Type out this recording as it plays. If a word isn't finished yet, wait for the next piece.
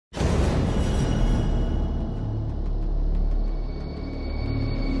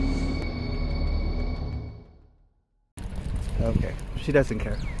she doesn't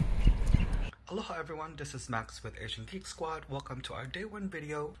care. Aloha everyone, this is Max with Asian Geek Squad. Welcome to our day one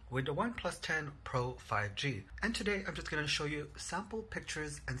video with the OnePlus 10 Pro 5G. And today I'm just going to show you sample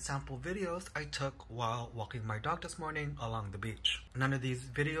pictures and sample videos I took while walking my dog this morning along the beach. None of these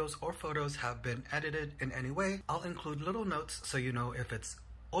videos or photos have been edited in any way. I'll include little notes so you know if it's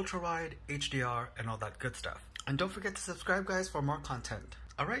ultra wide, HDR, and all that good stuff. And don't forget to subscribe guys for more content.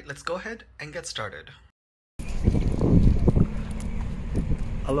 Alright, let's go ahead and get started.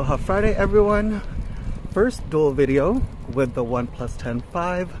 Aloha Friday everyone. First dual video with the OnePlus 10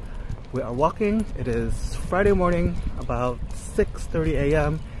 5. We are walking. It is Friday morning about 6:30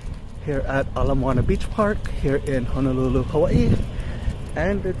 a.m. here at Aloha Beach Park here in Honolulu, Hawaii.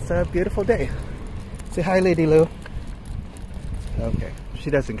 And it's a beautiful day. Say hi, Lady Lou. Okay,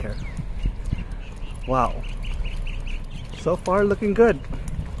 she doesn't care. Wow. So far looking good.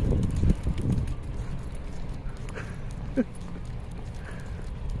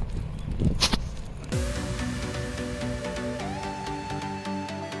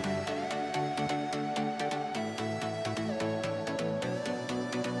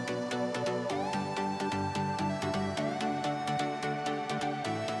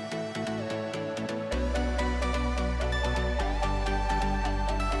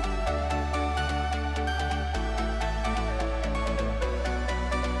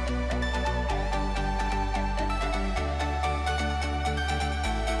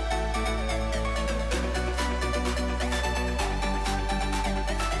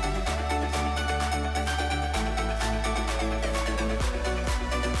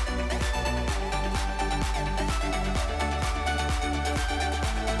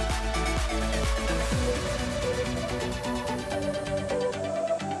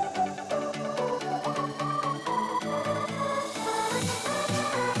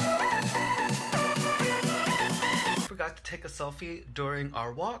 Forgot to take a selfie during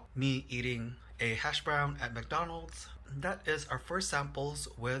our walk, me eating a hash brown at McDonald's. That is our first samples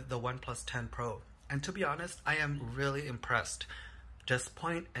with the OnePlus 10 Pro. And to be honest, I am really impressed. Just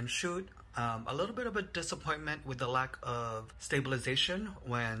point and shoot. A little bit of a disappointment with the lack of stabilization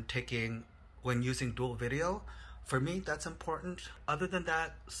when using dual video. For me, that's important. Other than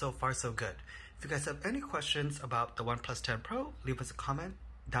that, so far so good. If you guys have any questions about the OnePlus 10 Pro, leave us a comment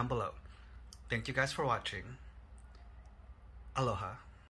down below. Thank you guys for watching. Aloha.